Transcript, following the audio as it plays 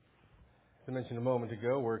As I mentioned a moment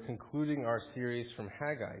ago, we're concluding our series from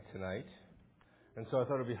Haggai tonight. And so I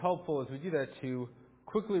thought it would be helpful as we do that to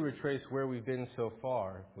quickly retrace where we've been so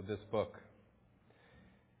far with this book.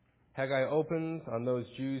 Haggai opens on those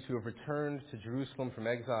Jews who have returned to Jerusalem from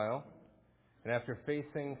exile. And after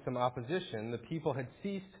facing some opposition, the people had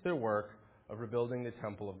ceased their work of rebuilding the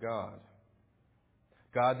temple of God.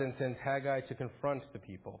 God then sends Haggai to confront the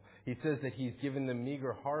people. He says that he's given them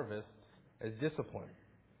meager harvests as discipline.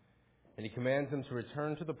 And he commands them to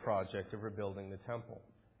return to the project of rebuilding the temple.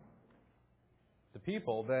 The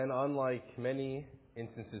people then, unlike many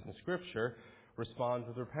instances in Scripture, respond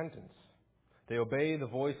with repentance. They obey the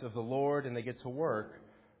voice of the Lord and they get to work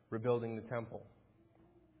rebuilding the temple.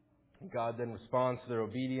 And God then responds to their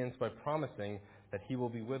obedience by promising that he will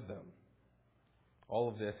be with them. All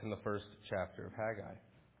of this in the first chapter of Haggai.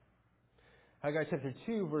 Haggai chapter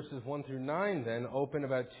 2, verses 1 through 9 then open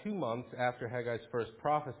about 2 months after Haggai's first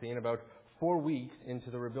prophecy and about 4 weeks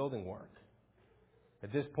into the rebuilding work.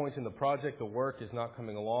 At this point in the project, the work is not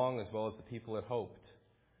coming along as well as the people had hoped,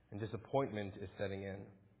 and disappointment is setting in.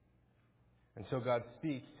 And so God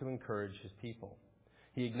speaks to encourage his people.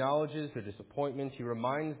 He acknowledges their disappointment. He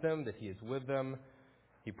reminds them that he is with them.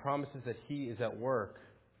 He promises that he is at work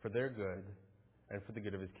for their good and for the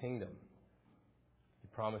good of his kingdom. He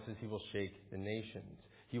promises he will shake the nations.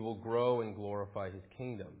 He will grow and glorify his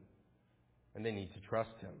kingdom. And they need to trust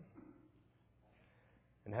him.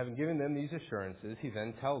 And having given them these assurances, he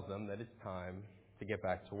then tells them that it's time to get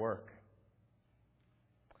back to work.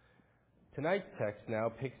 Tonight's text now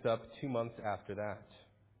picks up 2 months after that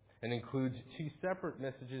and includes 2 separate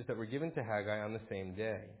messages that were given to Haggai on the same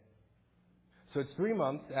day. So it's 3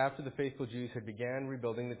 months after the faithful Jews had began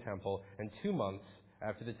rebuilding the temple and 2 months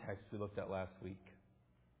after the text we looked at last week.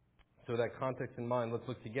 So with that context in mind, let's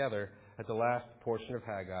look together at the last portion of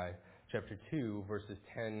Haggai, chapter 2, verses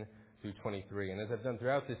 10 through 23. And as I've done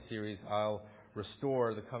throughout this series, I'll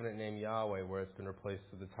restore the covenant name Yahweh where it's been replaced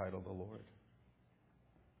with the title the Lord.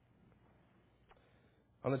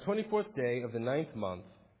 On the 24th day of the 9th month,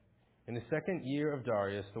 in the 2nd year of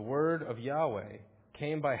Darius, the word of Yahweh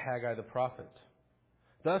came by Haggai the prophet.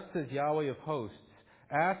 Thus says Yahweh of hosts,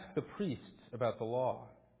 ask the priests about the law.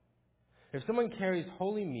 If someone carries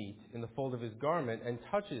holy meat in the fold of his garment and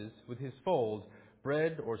touches with his fold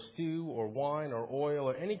bread or stew or wine or oil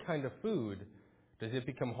or any kind of food, does it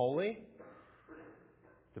become holy?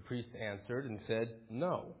 The priest answered and said,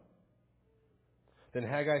 no. Then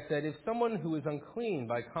Haggai said, if someone who is unclean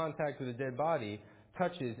by contact with a dead body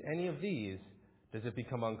touches any of these, does it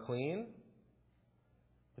become unclean?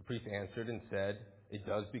 The priest answered and said, it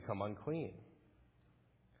does become unclean.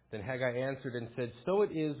 Then Haggai answered and said, so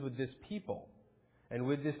it is with this people and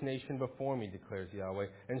with this nation before me, declares Yahweh,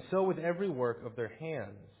 and so with every work of their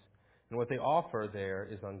hands, and what they offer there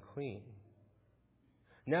is unclean.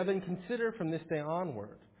 Now then consider from this day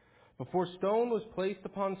onward, before stone was placed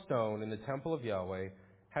upon stone in the temple of Yahweh,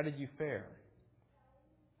 how did you fare?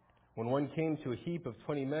 When one came to a heap of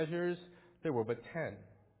 20 measures, there were but 10.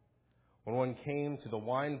 When one came to the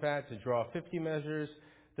wine vat to draw 50 measures,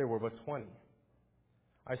 there were but 20.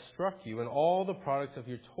 I struck you and all the products of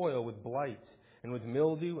your toil with blight, and with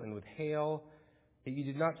mildew, and with hail, yet you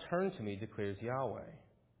did not turn to me, declares Yahweh.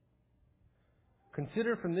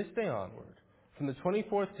 Consider from this day onward, from the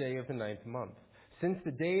 24th day of the 9th month, since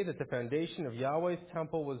the day that the foundation of Yahweh's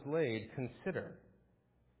temple was laid, consider,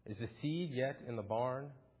 is the seed yet in the barn?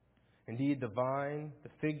 Indeed, the vine, the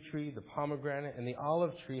fig tree, the pomegranate, and the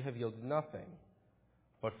olive tree have yielded nothing.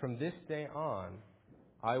 But from this day on,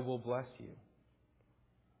 I will bless you.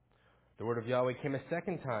 The word of Yahweh came a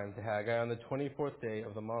second time to Haggai on the 24th day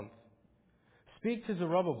of the month. Speak to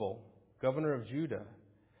Zerubbabel, governor of Judah,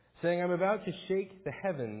 saying, I'm about to shake the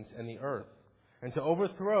heavens and the earth, and to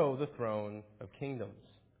overthrow the throne of kingdoms.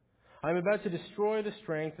 I am about to destroy the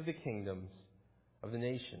strength of the kingdoms of the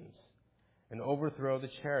nations, and overthrow the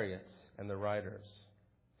chariots and the riders.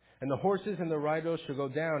 And the horses and the riders shall go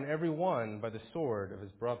down, every one by the sword of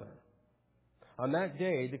his brother. On that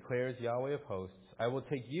day, declares Yahweh of hosts, I will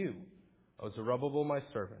take you, O Zerubbabel, my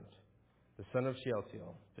servant, the son of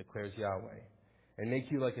Shealtiel, declares Yahweh, and make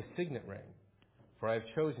you like a signet ring, for I have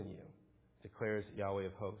chosen you, declares Yahweh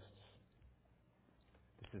of hosts.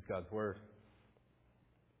 This is God's word.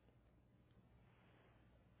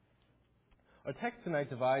 Our text tonight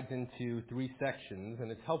divides into 3 sections, and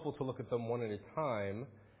it's helpful to look at them one at a time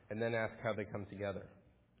and then ask how they come together.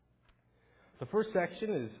 The first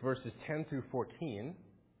section is verses 10 through 14.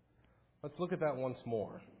 Let's look at that once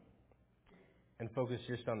more and focus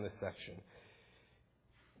just on this section.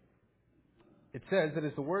 It says that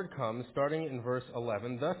as the word comes, starting in verse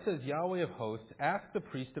 11, thus says Yahweh of hosts, ask the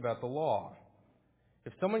priest about the law.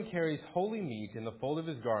 If someone carries holy meat in the fold of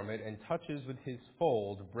his garment and touches with his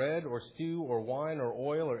fold bread or stew or wine or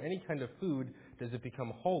oil or any kind of food, does it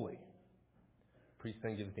become holy? The priest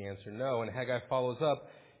then gives the answer no, and Haggai follows up,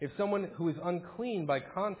 if someone who is unclean by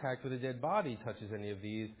contact with a dead body touches any of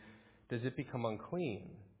these, does it become unclean?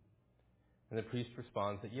 And the priest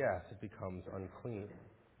responds that yes, it becomes unclean.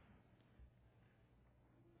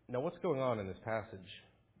 Now what's going on in this passage?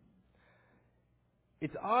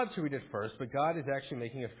 It's odd to read at first, but God is actually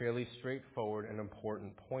making a fairly straightforward and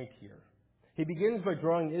important point here. He begins by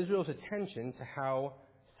drawing Israel's attention to how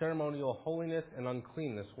ceremonial holiness and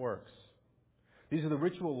uncleanness works. These are the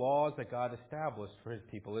ritual laws that God established for his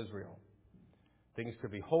people Israel. Things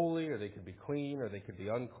could be holy, or they could be clean, or they could be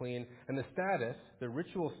unclean, and the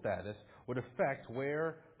ritual status, would affect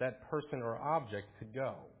where that person or object could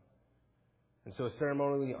go. And so a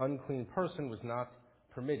ceremonially unclean person was not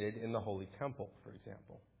permitted in the holy temple, for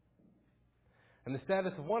example. And the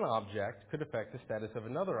status of one object could affect the status of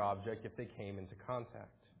another object if they came into contact.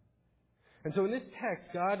 And so in this text,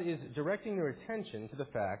 God is directing their attention to the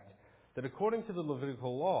fact that according to the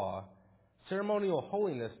Levitical law, ceremonial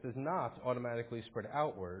holiness does not automatically spread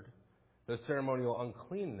outward, though ceremonial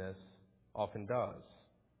uncleanness often does.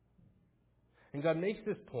 And God makes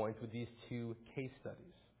this point with these two case studies.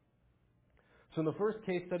 So in the first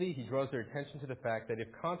case study, he draws their attention to the fact that if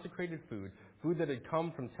consecrated food that had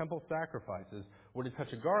come from temple sacrifices, were to touch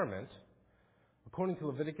a garment, according to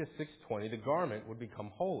Leviticus 6:20, the garment would become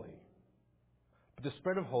holy. But the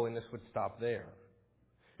spread of holiness would stop there.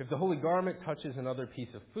 If the holy garment touches another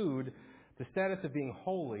piece of food, the status of being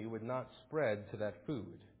holy would not spread to that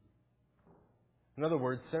food. In other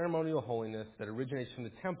words, ceremonial holiness that originates from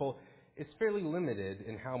the temple is fairly limited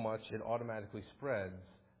in how much it automatically spreads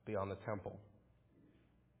beyond the temple.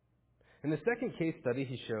 In the second case study,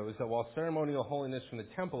 he shows that while ceremonial holiness from the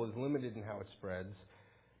temple is limited in how it spreads,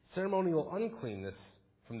 ceremonial uncleanness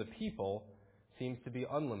from the people seems to be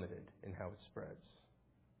unlimited in how it spreads.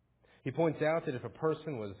 He points out that if a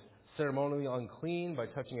person was ceremonially unclean by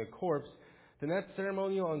touching a corpse, then that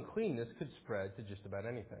ceremonial uncleanness could spread to just about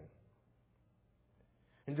anything.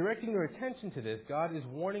 In directing their attention to this, God is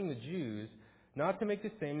warning the Jews not to make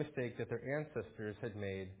the same mistake that their ancestors had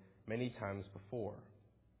made many times before.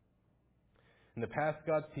 In the past,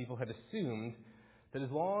 God's people had assumed that as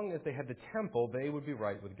long as they had the temple, they would be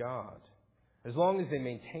right with God. As long as they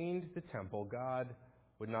maintained the temple, God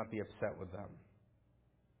would not be upset with them.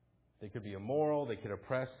 They could be immoral, they could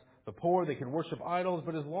oppress the poor, they could worship idols,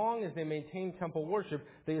 but as long as they maintained temple worship,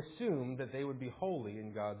 they assumed that they would be holy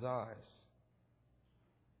in God's eyes.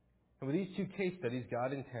 And with these two case studies,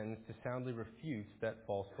 God intends to soundly refute that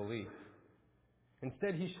false belief.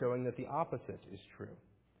 Instead, he's showing that the opposite is true.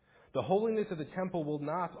 The holiness of the temple will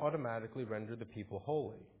not automatically render the people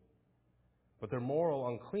holy, but their moral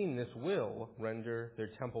uncleanness will render their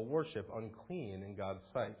temple worship unclean in God's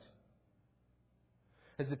sight.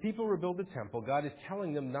 As the people rebuild the temple, God is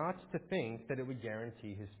telling them not to think that it would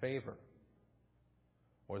guarantee his favor.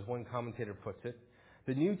 Or as one commentator puts it,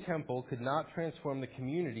 the new temple could not transform the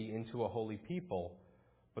community into a holy people,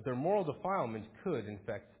 but their moral defilement could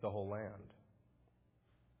infect the whole land.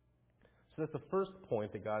 So that's the first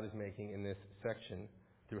point that God is making in this section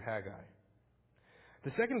through Haggai.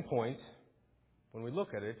 The second point, when we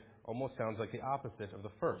look at it, almost sounds like the opposite of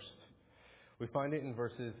the first. We find it in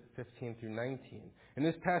verses 15 through 19. In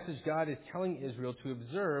this passage, God is telling Israel to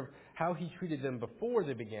observe how he treated them before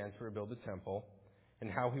they began to rebuild the temple, and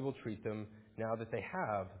how he will treat them now that they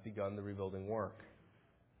have begun the rebuilding work.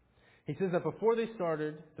 He says that before they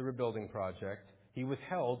started the rebuilding project, he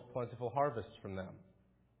withheld plentiful harvests from them.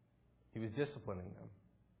 He was disciplining them.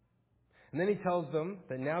 And then he tells them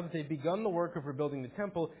that now that they've begun the work of rebuilding the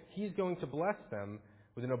temple, he's going to bless them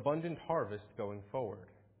with an abundant harvest going forward.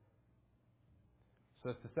 So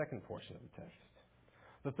that's the second portion of the text.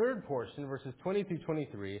 The third portion, verses 20 through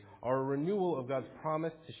 23, are a renewal of God's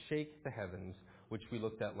promise to shake the heavens, which we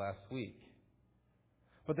looked at last week.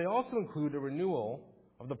 But they also include a renewal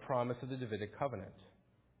of the promise of the Davidic covenant.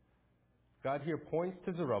 God here points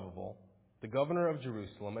to Zerubbabel, the governor of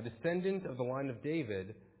Jerusalem, a descendant of the line of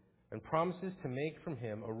David, and promises to make from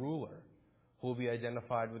him a ruler who will be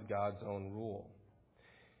identified with God's own rule.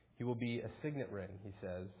 He will be a signet ring, he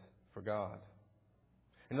says, for God.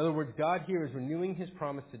 In other words, God here is renewing his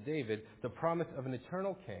promise to David, the promise of an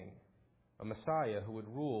eternal king, a Messiah who would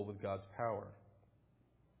rule with God's power.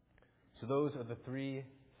 So those are the three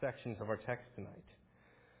sections of our text tonight.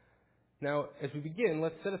 Now, as we begin,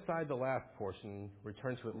 let's set aside the last portion,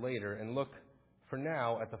 return to it later, and look for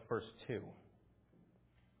now at the first two.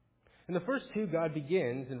 In the first two, God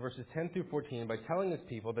begins in verses 10 through 14 by telling his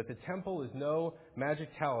people that the temple is no magic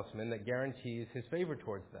talisman that guarantees his favor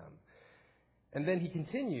towards them. And then he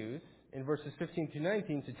continues in verses 15 through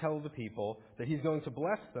 19 to tell the people that he's going to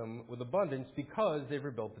bless them with abundance because they've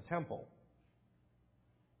rebuilt the temple.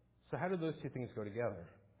 So how do those two things go together?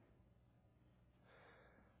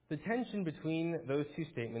 The tension between those two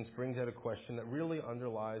statements brings out a question that really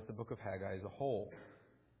underlies the book of Haggai as a whole.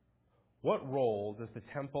 What role does the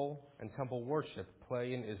temple and temple worship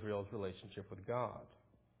play in Israel's relationship with God?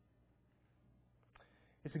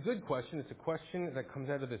 It's a good question. It's a question that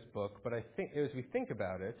comes out of this book, but I think as we think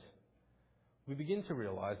about it, we begin to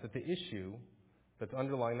realize that the issue that's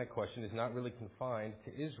underlying that question is not really confined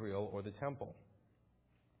to Israel or the temple.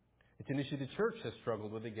 It's an issue the church has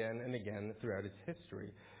struggled with again and again throughout its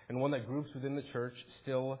history, and one that groups within the church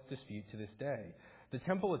still dispute to this day. The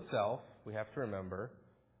temple itself, we have to remember,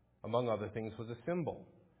 among other things, was a symbol,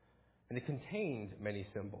 and it contained many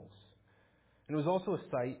symbols. And it was also a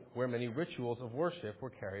site where many rituals of worship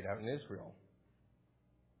were carried out in Israel.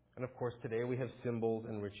 And of course, today we have symbols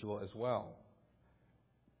and ritual as well.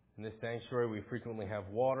 In this sanctuary, we frequently have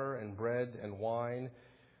water and bread and wine.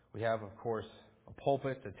 We have, of course, a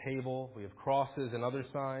pulpit, a table. We have crosses and other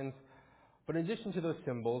signs. But in addition to those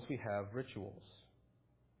symbols, we have rituals.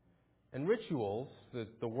 And rituals,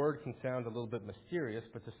 the word can sound a little bit mysterious,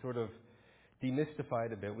 but to sort of demystify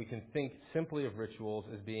it a bit, we can think simply of rituals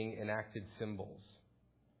as being enacted symbols.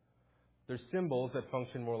 They're symbols that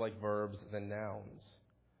function more like verbs than nouns,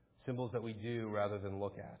 symbols that we do rather than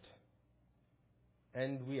look at.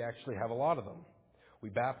 And we actually have a lot of them. We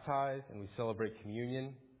baptize and we celebrate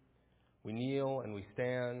communion. We kneel and we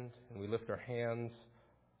stand and we lift our hands,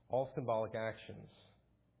 all symbolic actions.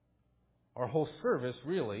 Our whole service,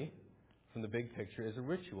 really, from the big picture, is a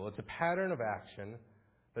ritual. It's a pattern of action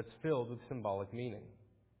that's filled with symbolic meaning.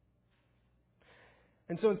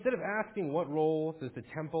 And so instead of asking what role does the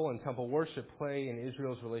temple and temple worship play in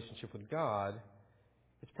Israel's relationship with God,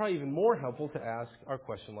 it's probably even more helpful to ask our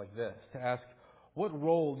question like this, to ask, what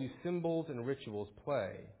role do symbols and rituals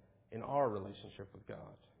play in our relationship with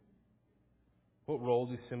God? What role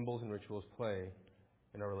do symbols and rituals play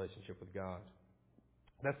in our relationship with God?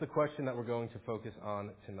 That's the question that we're going to focus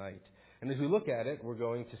on tonight. And as we look at it, we're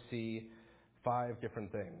going to see 5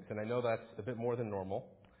 different things. And I know that's a bit more than normal.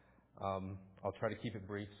 I'll try to keep it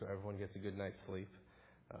brief so everyone gets a good night's sleep.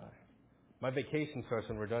 My vacation starts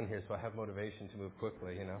when we're done here, so I have motivation to move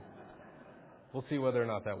quickly, We'll see whether or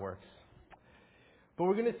not that works. But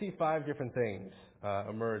we're going to see 5 different things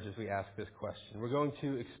emerge as we ask this question. We're going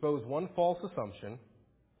to expose one false assumption.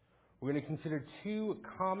 We're going to consider 2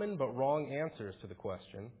 common but wrong answers to the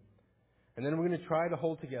question. And then we're going to try to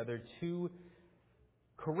hold together 2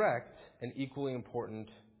 correct and equally important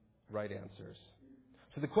right answers.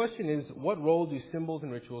 So the question is, what role do symbols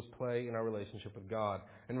and rituals play in our relationship with God?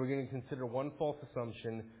 And we're going to consider 1 false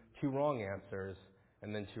assumption, 2 wrong answers,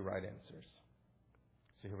 and then 2 right answers.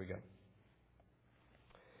 So here we go.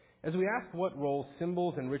 As we ask what role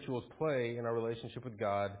symbols and rituals play in our relationship with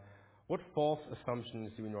God, what false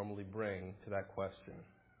assumptions do we normally bring to that question?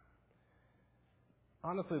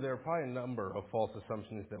 Honestly, there are probably a number of false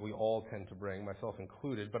assumptions that we all tend to bring, myself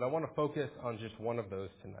included, but I want to focus on just one of those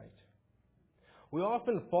tonight. We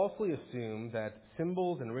often falsely assume that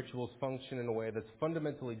symbols and rituals function in a way that's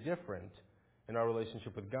fundamentally different in our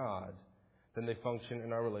relationship with God than they function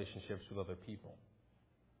in our relationships with other people.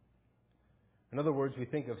 In other words, we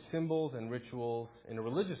think of symbols and rituals in a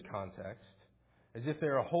religious context as if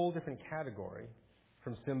they're a whole different category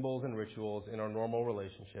from symbols and rituals in our normal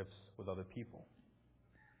relationships with other people.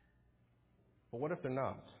 But what if they're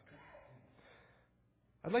not?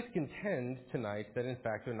 I'd like to contend tonight that in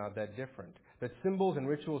fact they're not that different. That symbols and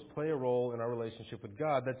rituals play a role in our relationship with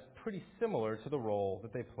God that's pretty similar to the role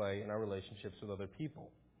that they play in our relationships with other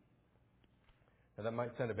people. Now that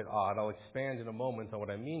might sound a bit odd. I'll expand in a moment on what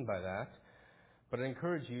I mean by that. But I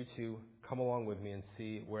encourage you to come along with me and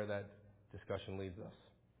see where that discussion leads us.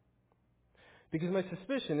 Because my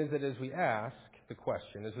suspicion is that as we ask the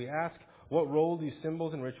question, as we ask what role do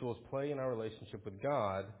symbols and rituals play in our relationship with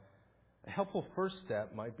God, a helpful first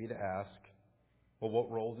step might be to ask, well,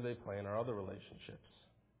 what role do they play in our other relationships?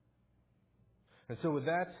 And so with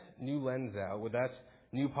that new lens out, with that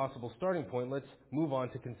new possible starting point, let's move on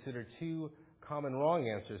to consider 2 common wrong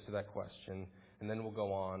answers to that question, and then we'll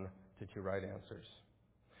go on to 2 right answers.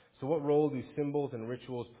 So what role do symbols and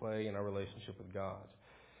rituals play in our relationship with God?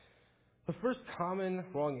 The first common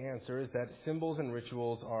wrong answer is that symbols and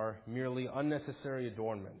rituals are merely unnecessary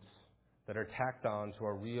adornments that are tacked on to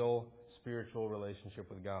our real spiritual relationship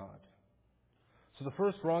with God. So the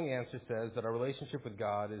first wrong answer says that our relationship with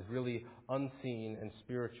God is really unseen and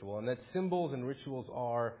spiritual, and that symbols and rituals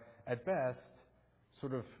are, at best,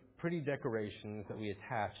 sort of pretty decorations that we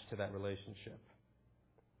attach to that relationship.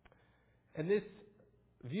 And this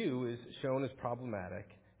view is shown as problematic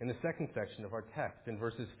in the second section of our text, in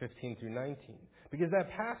verses 15 through 19, because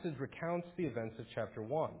that passage recounts the events of chapter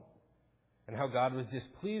 1 and how God was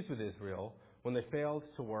displeased with Israel when they failed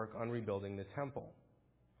to work on rebuilding the temple,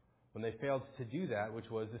 when they failed to do that, which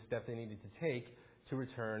was the step they needed to take to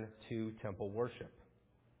return to temple worship.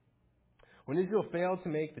 When Israel failed to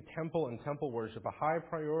make the temple and temple worship a high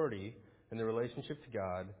priority in their relationship to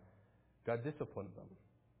God, God disciplined them.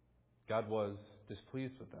 God was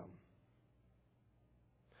displeased with them.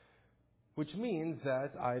 Which means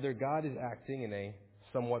that either God is acting in a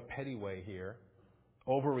somewhat petty way here,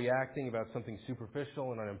 overreacting about something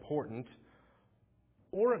superficial and unimportant,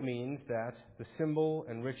 or it means that the symbol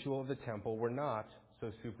and ritual of the temple were not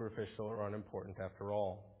so superficial or unimportant after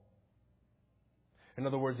all. In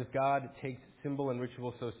other words, if God takes symbol and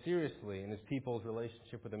ritual so seriously in his people's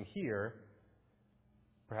relationship with him here,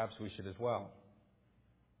 perhaps we should as well.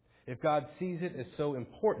 If God sees it as so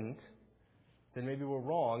important, then maybe we're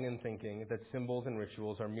wrong in thinking that symbols and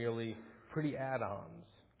rituals are merely pretty add-ons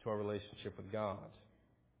to our relationship with God.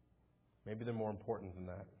 Maybe they're more important than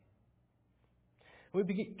that.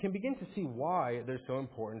 We can begin to see why they're so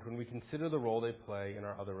important when we consider the role they play in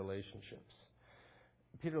our other relationships.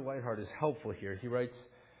 Peter Leithart is helpful here. He writes,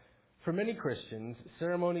 "For many Christians,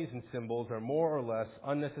 ceremonies and symbols are more or less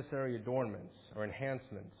unnecessary adornments or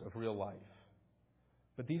enhancements of real life.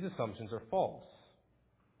 But these assumptions are false."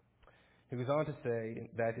 He goes on to say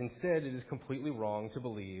that instead it is completely wrong to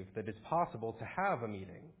believe that it's possible to have a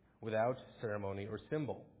meeting without ceremony or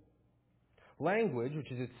symbol. Language,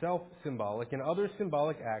 which is itself symbolic, and other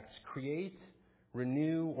symbolic acts create,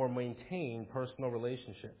 renew, or maintain personal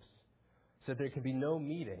relationships, so that there can be no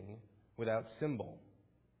meeting without symbol.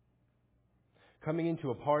 Coming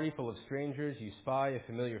into a party full of strangers, you spy a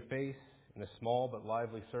familiar face in a small but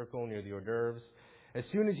lively circle near the hors d'oeuvres. As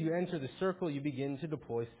soon as you enter the circle, you begin to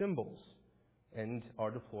deploy symbols, and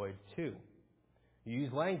are deployed too. You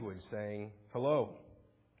use language saying, hello.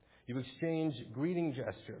 You exchange greeting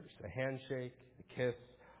gestures, a handshake, a kiss,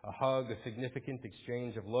 a hug, a significant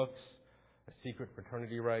exchange of looks, a secret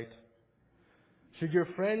fraternity rite. Should your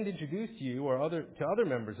friend introduce you or to other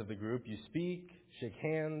members of the group, you speak, shake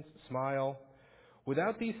hands, smile.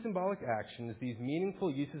 Without these symbolic actions, these meaningful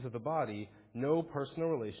uses of the body, no personal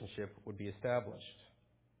relationship would be established.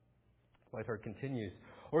 Leithart continues,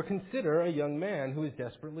 or consider a young man who is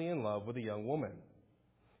desperately in love with a young woman.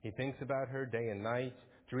 He thinks about her day and night,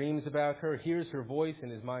 dreams about her, hears her voice in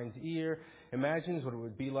his mind's ear, imagines what it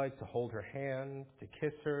would be like to hold her hand, to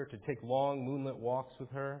kiss her, to take long moonlit walks with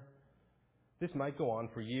her. This might go on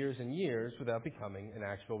for years and years without becoming an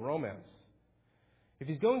actual romance. If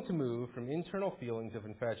he's going to move from internal feelings of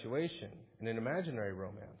infatuation and an imaginary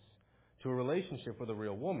romance to a relationship with a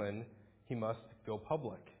real woman, he must go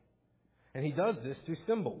public. And he does this through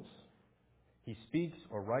symbols. He speaks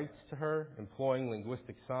or writes to her, employing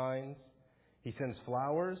linguistic signs. He sends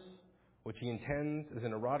flowers, which he intends as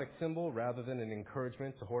an erotic symbol rather than an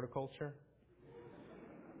encouragement to horticulture.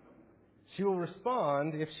 She will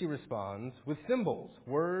respond, if she responds, with symbols,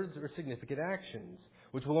 words, or significant actions,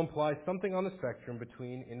 which will imply something on the spectrum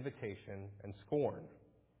between invitation and scorn.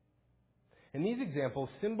 In these examples,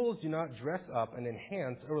 symbols do not dress up and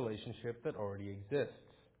enhance a relationship that already exists.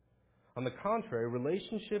 On the contrary,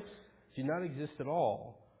 relationships do not exist at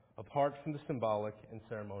all apart from the symbolic and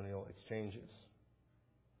ceremonial exchanges.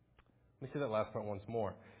 Let me say that last part once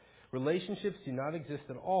more. Relationships do not exist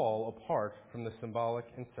at all apart from the symbolic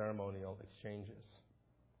and ceremonial exchanges.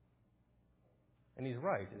 And he's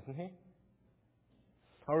right, isn't he?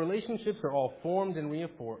 Our relationships are all formed and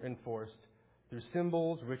reinforced through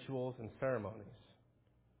symbols, rituals, and ceremonies.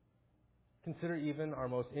 Consider even our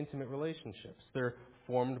most intimate relationships. They're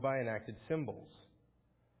formed by enacted symbols.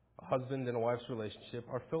 A husband and a wife's relationship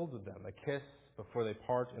are filled with them. A kiss before they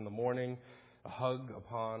part in the morning, a hug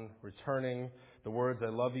upon returning, the words, I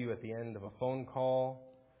love you, at the end of a phone call,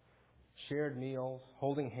 shared meals,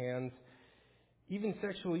 holding hands, even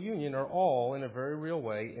sexual union are all, in a very real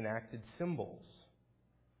way, enacted symbols.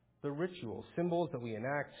 The rituals, symbols that we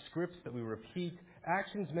enact, scripts that we repeat,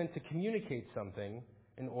 actions meant to communicate something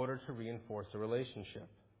in order to reinforce a relationship.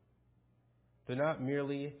 They're not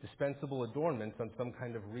merely dispensable adornments on some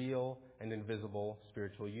kind of real and invisible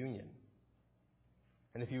spiritual union.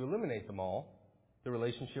 And if you eliminate them all, the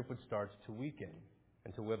relationship would start to weaken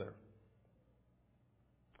and to wither.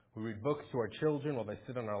 We read books to our children while they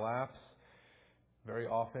sit on our laps. very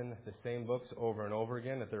often the same books over and over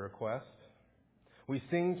again at their request. We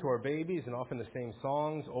sing to our babies and often the same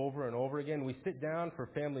songs over and over again. We sit down for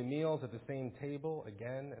family meals at the same table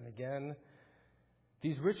again and again.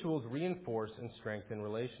 These rituals reinforce and strengthen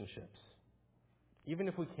relationships, even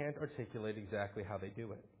if we can't articulate exactly how they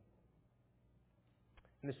do it.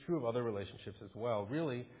 And it's true of other relationships as well.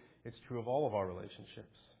 Really, it's true of all of our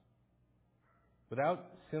relationships. Without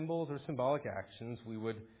symbols or symbolic actions, we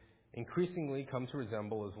would increasingly come to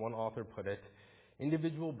resemble, as one author put it,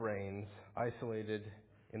 individual brains isolated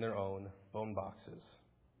in their own bone boxes.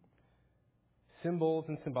 Symbols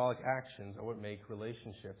and symbolic actions are what make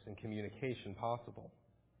relationships and communication possible.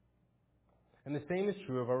 And the same is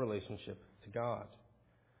true of our relationship to God.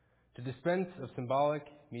 To dispense of symbolic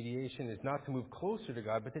mediation is not to move closer to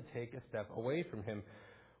God, but to take a step away from Him.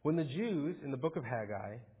 When the Jews in the book of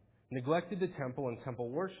Haggai neglected the temple and temple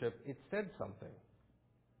worship, it said something.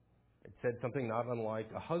 It said something not unlike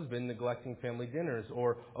a husband neglecting family dinners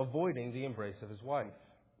or avoiding the embrace of his wife.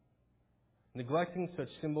 Neglecting such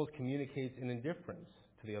symbols communicates an indifference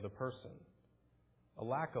to the other person, a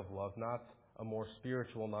lack of love, not a more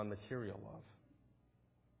spiritual, non-material love.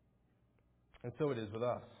 And so it is with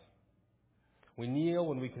us. We kneel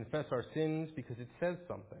when we confess our sins because it says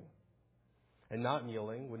something. And not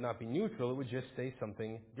kneeling would not be neutral, it would just say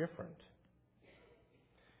something different.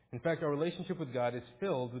 In fact, our relationship with God is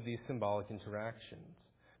filled with these symbolic interactions.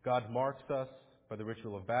 God marks us by the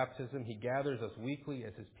ritual of baptism. He gathers us weekly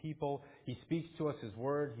as His people. He speaks to us His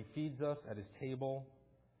word. He feeds us at His table.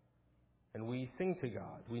 And we sing to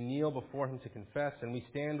God. We kneel before Him to confess, and we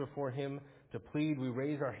stand before Him to plead. We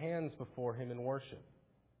raise our hands before Him in worship.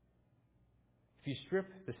 If you strip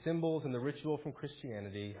the symbols and the ritual from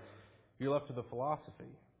Christianity, you're left with a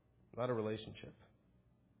philosophy, not a relationship.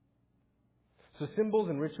 So symbols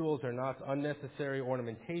and rituals are not unnecessary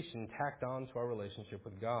ornamentation tacked on to our relationship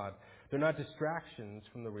with God. They're not distractions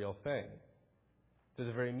from the real thing. They're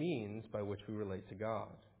the very means by which we relate to God.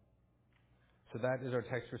 So that is our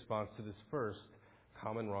text response to this first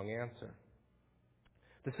common wrong answer.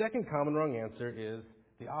 The second common wrong answer is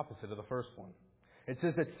the opposite of the first one. It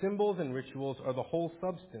says that symbols and rituals are the whole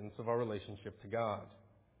substance of our relationship to God.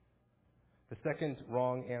 The second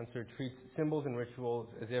wrong answer treats symbols and rituals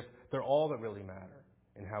as if they're all that really matter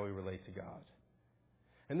in how we relate to God.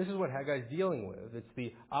 And this is what Haggai is dealing with. It's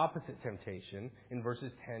the opposite temptation in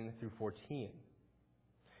verses 10 through 14.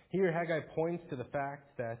 Here, Haggai points to the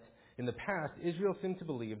fact that in the past, Israel seemed to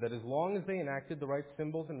believe that as long as they enacted the right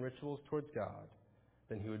symbols and rituals towards God,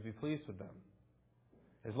 then He would be pleased with them.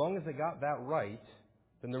 As long as they got that right,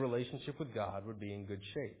 then the relationship with God would be in good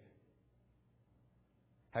shape.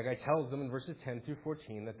 Haggai tells them in verses 10 through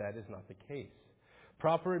 14 that that is not the case.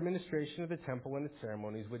 Proper administration of the temple and its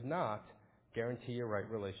ceremonies would not guarantee a right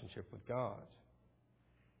relationship with God.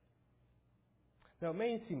 Now, it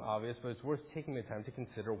may seem obvious, but it's worth taking the time to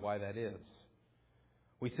consider why that is.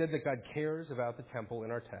 We said that God cares about the temple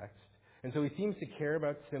in our text, and so He seems to care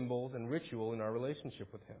about symbols and ritual in our relationship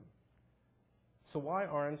with Him. So why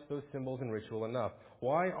aren't those symbols and ritual enough?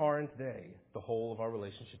 Why aren't they the whole of our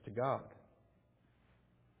relationship to God?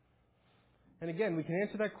 And again, we can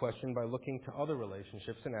answer that question by looking to other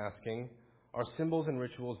relationships and asking, are symbols and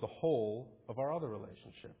rituals the whole of our other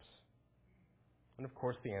relationships? And of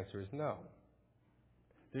course the answer is no.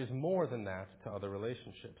 There's more than that to other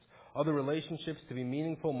relationships. Other relationships, to be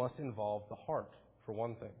meaningful, must involve the heart, for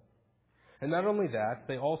one thing. And not only that,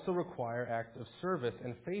 they also require acts of service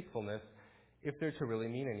and faithfulness if they're to really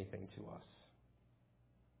mean anything to us.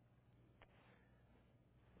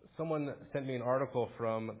 Someone sent me an article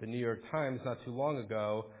from the New York Times not too long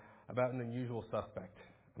ago about an unusual subject.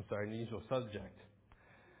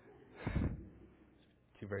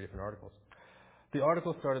 Two very different articles. The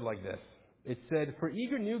article started like this. It said, for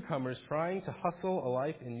eager newcomers trying to hustle a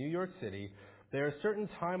life in New York City, there are certain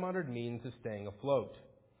time-honored means of staying afloat.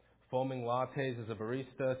 Foaming lattes as a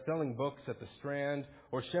barista, selling books at the Strand,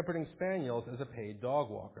 or shepherding spaniels as a paid dog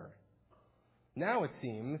walker. Now it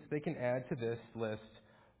seems they can add to this list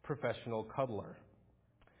professional cuddler.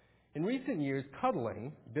 In recent years,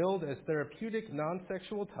 cuddling, billed as therapeutic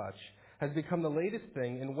non-sexual touch, has become the latest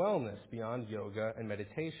thing in wellness beyond yoga and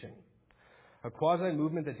meditation. A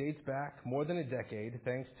quasi-movement that dates back more than a decade,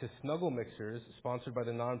 thanks to snuggle mixers sponsored by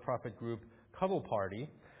the nonprofit group Cuddle Party,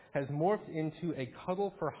 has morphed into a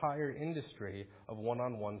cuddle-for-hire industry of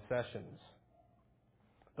one-on-one sessions.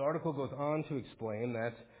 The article goes on to explain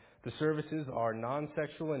that the services are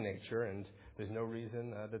non-sexual in nature, and there's no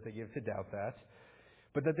reason that they give to doubt that,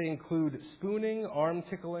 but that they include spooning, arm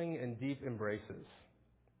tickling, and deep embraces.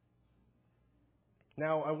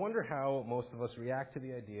 Now, I wonder how most of us react to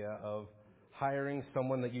the idea of hiring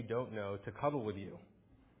someone that you don't know to cuddle with you.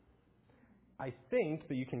 I think,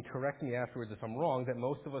 but you can correct me afterwards if I'm wrong, that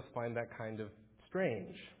most of us find that kind of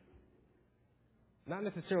strange. Not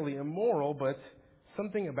necessarily immoral, but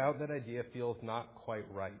something about that idea feels not quite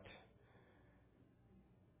right.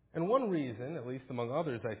 And one reason, at least among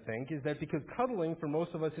others, I think, is that because cuddling for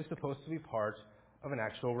most of us is supposed to be part of an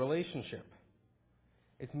actual relationship.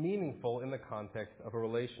 It's meaningful in the context of a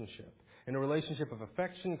relationship. In a relationship of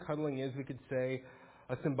affection, cuddling is, we could say,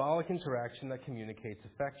 a symbolic interaction that communicates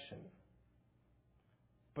affection.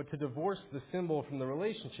 But to divorce the symbol from the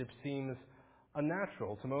relationship seems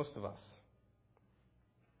unnatural to most of us.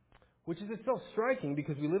 Which is itself striking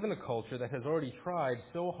because we live in a culture that has already tried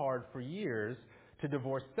so hard for years to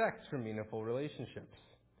divorce sex from meaningful relationships.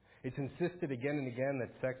 It's insisted again and again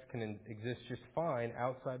that sex can exist just fine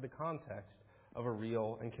outside the context of a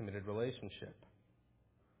real and committed relationship.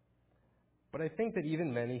 But I think that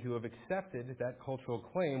even many who have accepted that cultural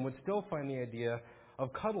claim would still find the idea of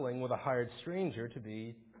cuddling with a hired stranger to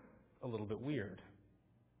be a little bit weird.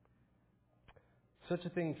 Such a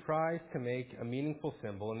thing tries to make a meaningful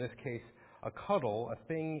symbol, in this case, a cuddle, a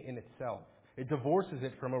thing in itself. It divorces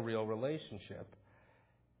it from a real relationship,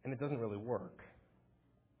 and it doesn't really work.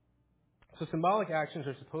 So symbolic actions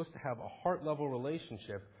are supposed to have a heart-level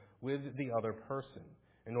relationship with the other person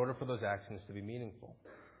in order for those actions to be meaningful.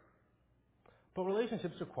 But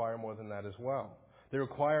relationships require more than that as well. They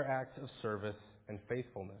require acts of service and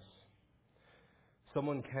faithfulness.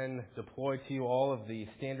 Someone can deploy to you all of the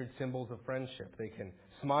standard symbols of friendship. They can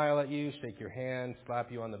smile at you, shake your hand,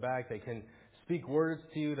 slap you on the back. They can speak words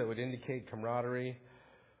to you that would indicate camaraderie.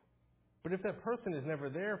 But if that person is never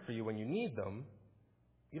there for you when you need them,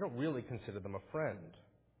 you don't really consider them a friend.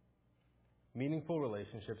 Meaningful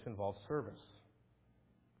relationships involve service.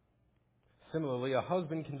 Similarly, a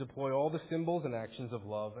husband can deploy all the symbols and actions of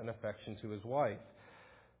love and affection to his wife.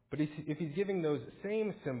 But if he's giving those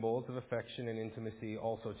same symbols of affection and intimacy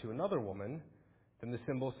also to another woman, then the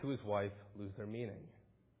symbols to his wife lose their meaning.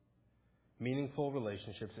 Meaningful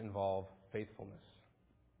relationships involve faithfulness.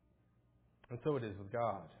 And so it is with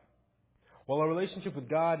God. While our relationship with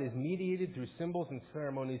God is mediated through symbols and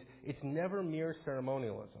ceremonies, it's never mere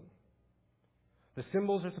ceremonialism. The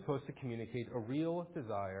symbols are supposed to communicate a real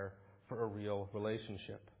desire for a real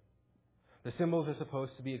relationship. The symbols are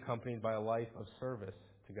supposed to be accompanied by a life of service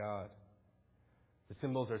to God. The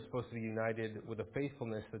symbols are supposed to be united with a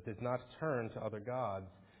faithfulness that does not turn to other gods,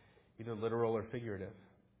 either literal or figurative.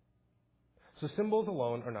 So symbols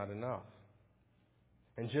alone are not enough.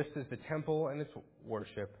 And just as the temple and its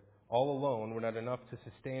worship all alone were not enough to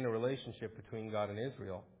sustain a relationship between God and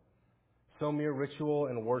Israel, so mere ritual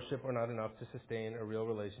and worship are not enough to sustain a real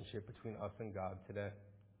relationship between us and God today.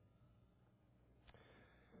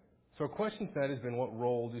 So our question to that has been, what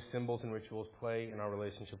role do symbols and rituals play in our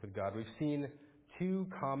relationship with God? We've seen two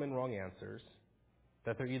common wrong answers,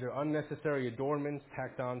 that they're either unnecessary adornments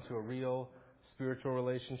tacked on to a real spiritual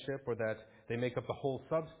relationship, or that they make up the whole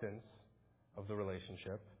substance of the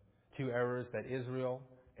relationship. Two errors that Israel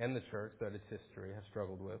and the church, that its history, have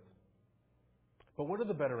struggled with. But what are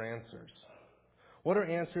the better answers? What are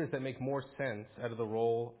answers that make more sense out of the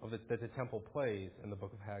role that the temple plays in the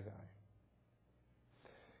book of Haggai?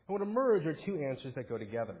 And what emerge are two answers that go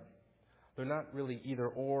together. They're not really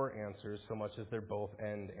either-or answers so much as they're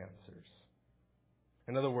both-and answers.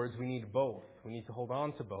 In other words, we need both. We need to hold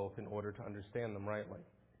on to both in order to understand them rightly.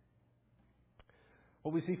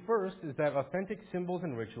 What we see first is that authentic symbols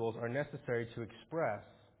and rituals are necessary to express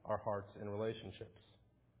our hearts and relationships.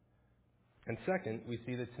 And second, we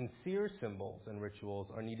see that sincere symbols and rituals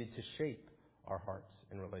are needed to shape our hearts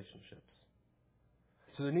and relationships.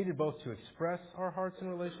 So they're needed both to express our hearts and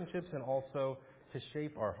relationships and also to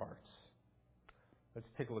shape our hearts. Let's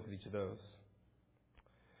take a look at each of those.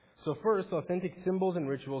 So first, authentic symbols and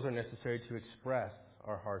rituals are necessary to express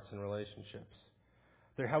our hearts and relationships.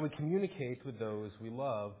 They're how we communicate with those we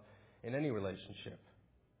love in any relationship.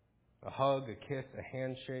 A hug, a kiss, a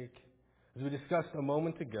handshake. As we discussed a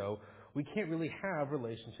moment ago, we can't really have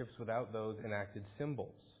relationships without those enacted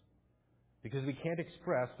symbols, because we can't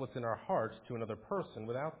express what's in our hearts to another person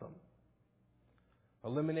without them.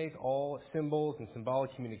 Eliminate all symbols and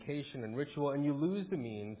symbolic communication and ritual, and you lose the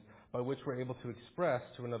means by which we're able to express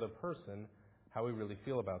to another person how we really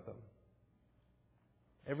feel about them.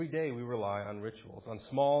 Every day we rely on rituals, on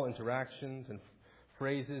small interactions and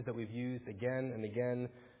phrases that we've used again and again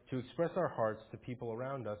to express our hearts to people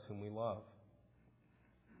around us whom we love.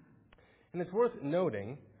 And it's worth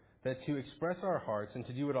noting that to express our hearts and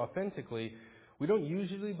to do it authentically, we don't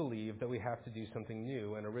usually believe that we have to do something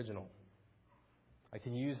new and original. I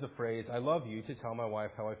can use the phrase, "I love you," to tell my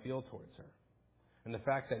wife how I feel towards her. And the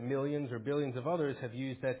fact that millions or billions of others have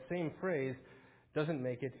used that same phrase doesn't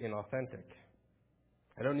make it inauthentic.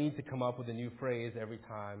 I don't need to come up with a new phrase every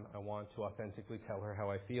time I want to authentically tell her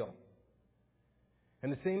how I feel.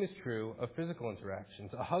 And the same is true of physical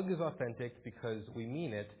interactions. A hug is authentic because we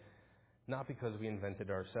mean it, not because we invented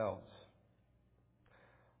it ourselves.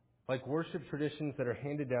 Like worship traditions that are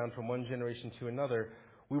handed down from one generation to another,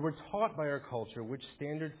 we were taught by our culture which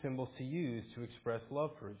standard symbols to use to express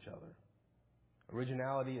love for each other.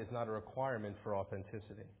 Originality is not a requirement for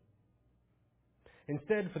authenticity.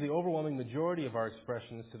 Instead, for the overwhelming majority of our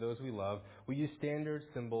expressions to those we love, we use standard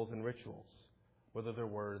symbols and rituals, whether they're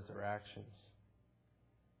words or actions.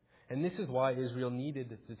 And this is why Israel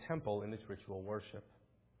needed the temple in its ritual worship.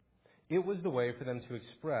 It was the way for them to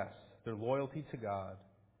express their loyalty to God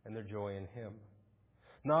and their joy in Him.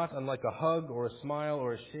 Not unlike a hug or a smile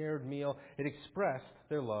or a shared meal, it expressed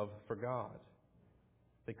their love for God.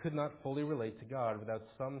 They could not fully relate to God without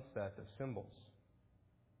some set of symbols.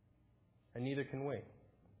 And neither can we.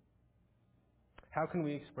 How can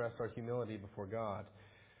we express our humility before God?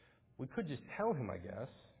 We could just tell Him, I guess,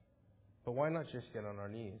 but why not just get on our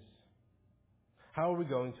knees? How are we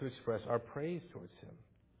going to express our praise towards Him?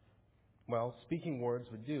 Well, speaking words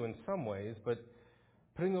would do in some ways, but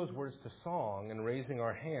putting those words to song and raising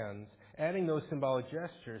our hands, adding those symbolic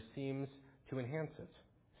gestures seems to enhance it,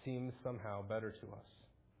 seems somehow better to us.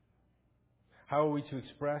 How are we to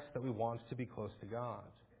express that we want to be close to God?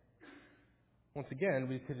 Once again,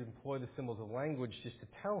 we could employ the symbols of language just to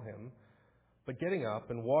tell Him, but getting up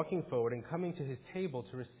and walking forward and coming to His table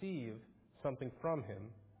to receive something from Him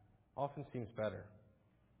often seems better.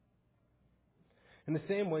 In the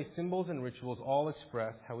same way, symbols and rituals all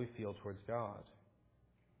express how we feel towards God.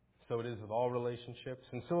 So it is with all relationships,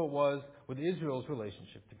 and so it was with Israel's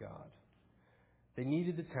relationship to God. They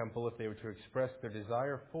needed the temple if they were to express their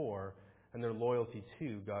desire for and their loyalty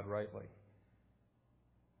to God rightly.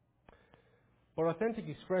 But authentic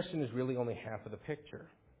expression is really only half of the picture.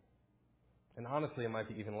 And honestly, it might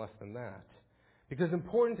be even less than that. Because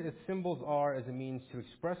important as symbols are as a means to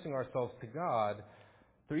expressing ourselves to God,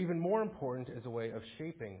 they're even more important as a way of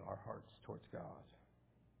shaping our hearts towards God.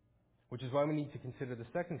 Which is why we need to consider the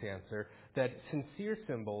second answer, that sincere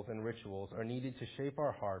symbols and rituals are needed to shape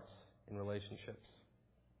our hearts in relationships.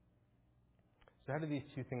 So how do these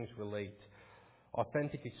two things relate?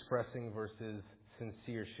 Authentic expressing versus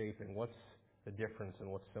sincere shaping. What's the difference and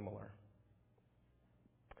what's similar?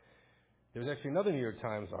 There was actually another New York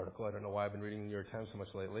Times article, I don't know why I've been reading the New York Times so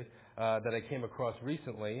much lately, that I came across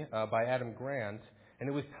recently by Adam Grant, and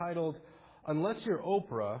it was titled, "Unless You're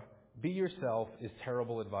Oprah, Be Yourself is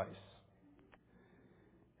Terrible Advice."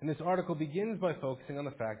 And this article begins by focusing on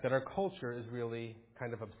the fact that our culture is really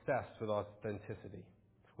kind of obsessed with authenticity,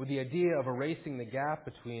 with the idea of erasing the gap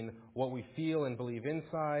between what we feel and believe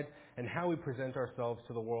inside and how we present ourselves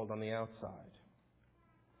to the world on the outside.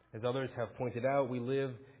 As others have pointed out, we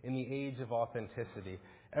live in the age of authenticity.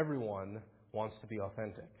 Everyone wants to be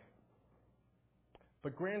authentic.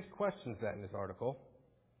 But Grant questions that in his article.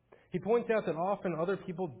 He points out that often other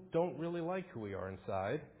people don't really like who we are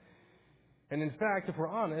inside. And in fact, if we're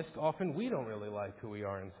honest, often we don't really like who we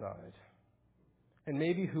are inside. And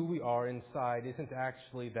maybe who we are inside isn't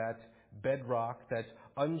actually that bedrock, that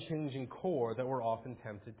unchanging core that we're often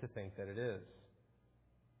tempted to think that it is.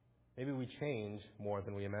 Maybe we change more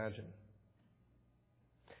than we imagine.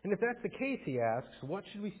 And if that's the case, he asks, what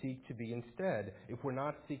should we seek to be instead if we're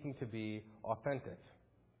not seeking to be authentic?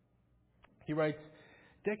 He writes,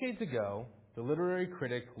 decades ago, the literary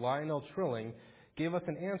critic Lionel Trilling gave us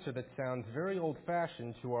an answer that sounds very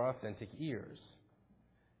old-fashioned to our authentic ears.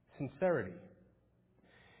 Sincerity.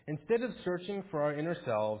 Instead of searching for our inner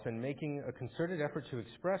selves and making a concerted effort to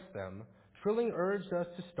express them, Trilling urged us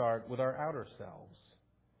to start with our outer selves.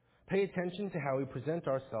 Pay attention to how we present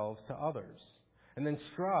ourselves to others, and then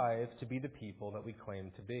strive to be the people that we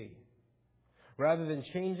claim to be. Rather than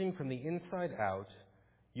changing from the inside out,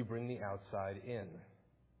 you bring the outside in.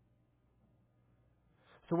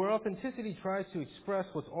 So where authenticity tries to express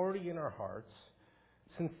what's already in our hearts,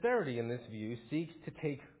 sincerity in this view seeks to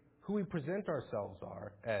take who we present ourselves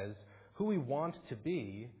are as who we want to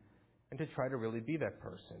be and to try to really be that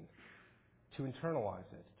person, to internalize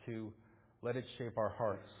it, to let it shape our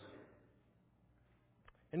hearts.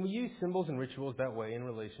 And we use symbols and rituals that way in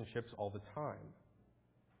relationships all the time.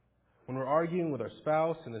 When we're arguing with our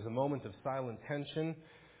spouse and there's a moment of silent tension,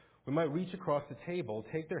 we might reach across the table,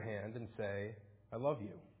 take their hand, and say, "I love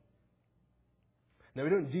you." Now, we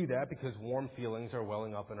don't do that because warm feelings are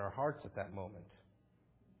welling up in our hearts at that moment.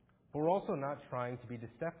 But we're also not trying to be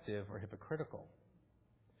deceptive or hypocritical.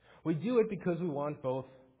 We do it because we want both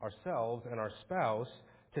ourselves and our spouse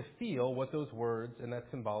to feel what those words and that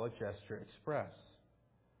symbolic gesture express.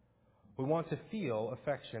 We want to feel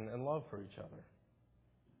affection and love for each other.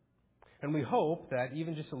 And we hope that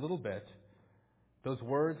even just a little bit, those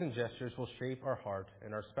words and gestures will shape our heart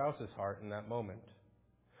and our spouse's heart in that moment.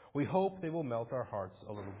 We hope they will melt our hearts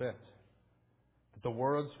a little bit, that the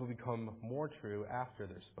words will become more true after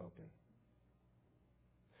they're spoken.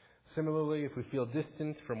 Similarly, if we feel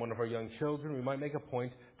distant from one of our young children, we might make a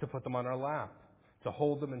point to put them on our lap, to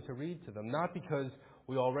hold them and to read to them, not because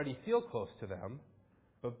we already feel close to them,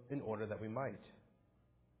 but in order that we might.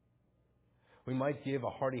 We might give a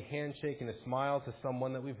hearty handshake and a smile to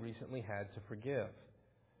someone that we've recently had to forgive,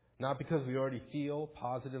 not because we already feel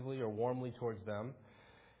positively or warmly towards them,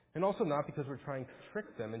 and also not because we're trying to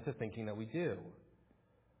trick them into thinking that we do,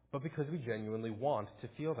 but because we genuinely want to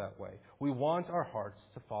feel that way. We want our hearts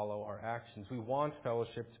to follow our actions. We want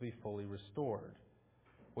fellowship to be fully restored.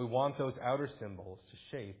 We want those outer symbols to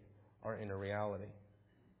shape our inner reality.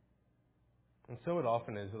 And so it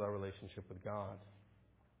often is with our relationship with God.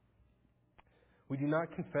 We do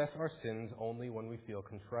not confess our sins only when we feel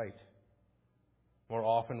contrite. More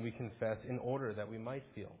often we confess in order that we might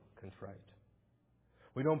feel contrite.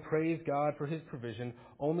 We don't praise God for His provision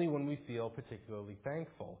only when we feel particularly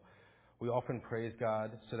thankful. We often praise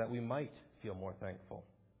God so that we might feel more thankful.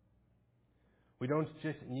 We don't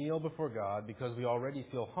just kneel before God because we already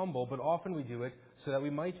feel humble, but often we do it so that we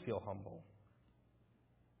might feel humble.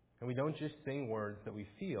 And we don't just sing words that we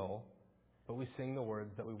feel, but we sing the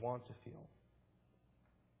words that we want to feel.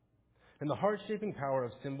 And the heart-shaping power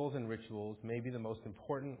of symbols and rituals may be the most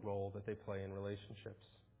important role that they play in relationships,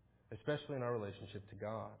 especially in our relationship to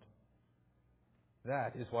God.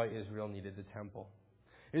 That is why Israel needed the temple.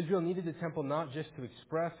 Israel needed the temple not just to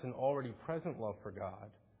express an already present love for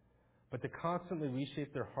God, but to constantly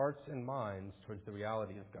reshape their hearts and minds towards the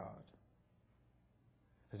reality of God.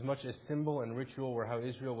 As much as symbol and ritual were how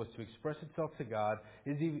Israel was to express itself to God,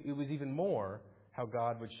 it was even more how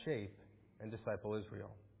God would shape and disciple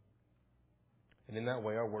Israel. And in that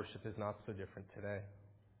way, our worship is not so different today.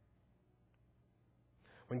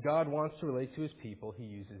 When God wants to relate to His people, He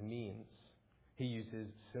uses means. He uses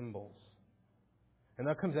symbols. And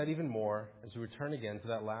that comes out even more as we return again to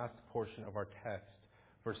that last portion of our text,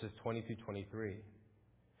 verses 20 through 23.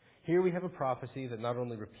 Here we have a prophecy that not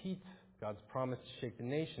only repeats God's promise to shake the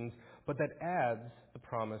nations, but that adds the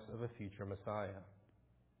promise of a future Messiah.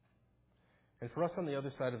 And for us on the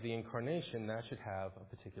other side of the incarnation, that should have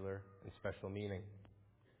a particular and special meaning.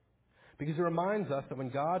 Because it reminds us that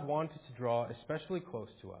when God wanted to draw especially close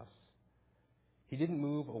to us, He didn't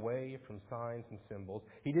move away from signs and symbols.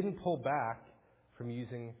 He didn't pull back from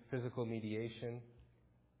using physical mediation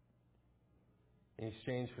in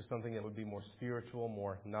exchange for something that would be more spiritual,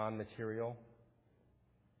 more non-material.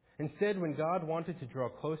 Instead, when God wanted to draw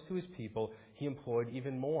close to His people, He employed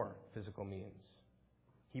even more physical means.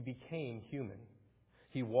 He became human.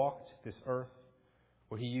 He walked this earth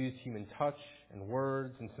where He used human touch and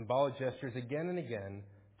words and symbolic gestures again and again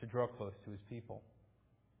to draw close to His people.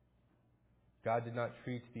 God did not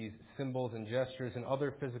treat these symbols and gestures and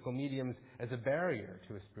other physical mediums as a barrier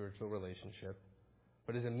to a spiritual relationship,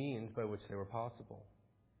 but as a means by which they were possible.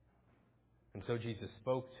 And so Jesus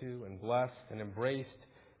spoke to and blessed and embraced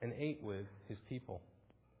and ate with His people.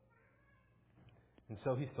 And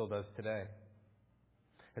so He still does today.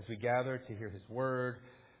 As we gather to hear His word,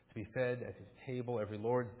 to be fed at His table every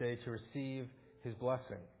Lord's Day, to receive His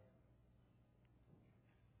blessing.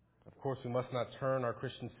 Of course, we must not turn our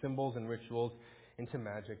Christian symbols and rituals into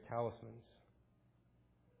magic talismans.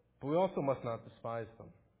 But we also must not despise them.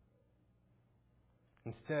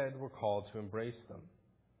 Instead, we're called to embrace them,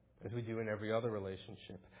 as we do in every other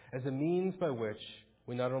relationship, as a means by which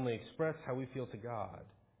we not only express how we feel to God,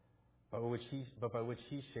 but by which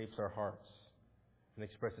He shapes our hearts and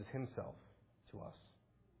expresses Himself to us.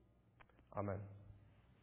 Amen.